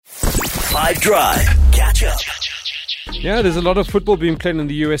5 Drive. Catch up. Yeah, there's a lot of football being played in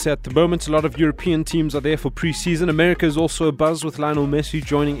the US at the moment. A lot of European teams are there for pre-season. America is also abuzz with Lionel Messi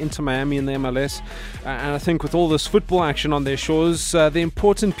joining Inter Miami in the MLS. And I think with all this football action on their shores, the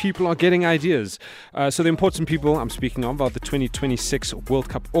important people are getting ideas. So the important people I'm speaking of are the 2026 World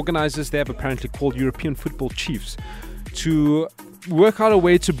Cup organizers. They have apparently called European football chiefs to work out a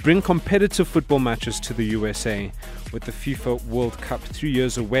way to bring competitive football matches to the USA with the FIFA World Cup 3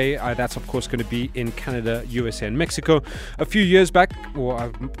 years away. That's of course going to be in Canada, USA and Mexico. A few years back,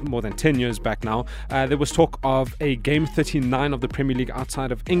 or more than 10 years back now, there was talk of a Game 39 of the Premier League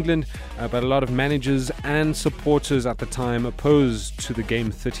outside of England, but a lot of managers and supporters at the time opposed to the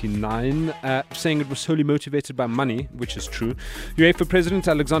Game 39, saying it was solely motivated by money, which is true. UEFA President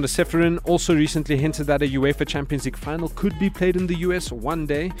Alexander Seferin also recently hinted that a UEFA Champions League final could be played in the US one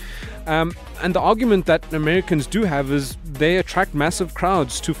day. And the argument that Americans do have is they attract massive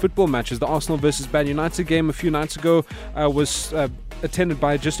crowds to football matches. The Arsenal versus Man United game a few nights ago was attended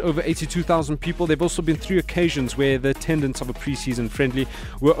by just over 82,000 people. There have also been 3 occasions where the attendance of a pre-season friendly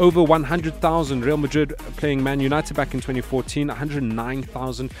were over 100,000. Real Madrid playing Man United back in 2014,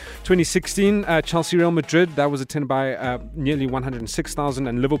 109,000. 2016, Chelsea Real Madrid, that was attended by nearly 106,000.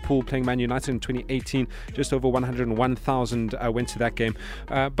 And Liverpool playing Man United in 2018, just over 101,000 went to that game.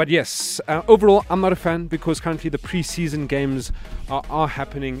 But yes, overall, I'm not a fan because currently the pre-season games are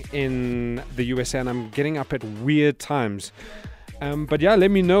happening in the USA and I'm getting up at weird times. But yeah,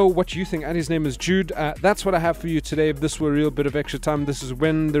 let me know what you think. And his name is Jude. That's what I have for you today. If this were a real bit of extra time, this is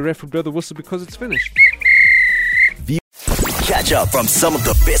when the ref would blow the whistle because it's finished. Catch up from some of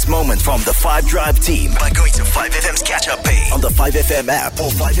the best moments from the 5 Drive team by going to 5FM's catch-up page on the 5FM app or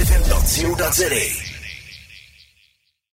 5FM.co.za.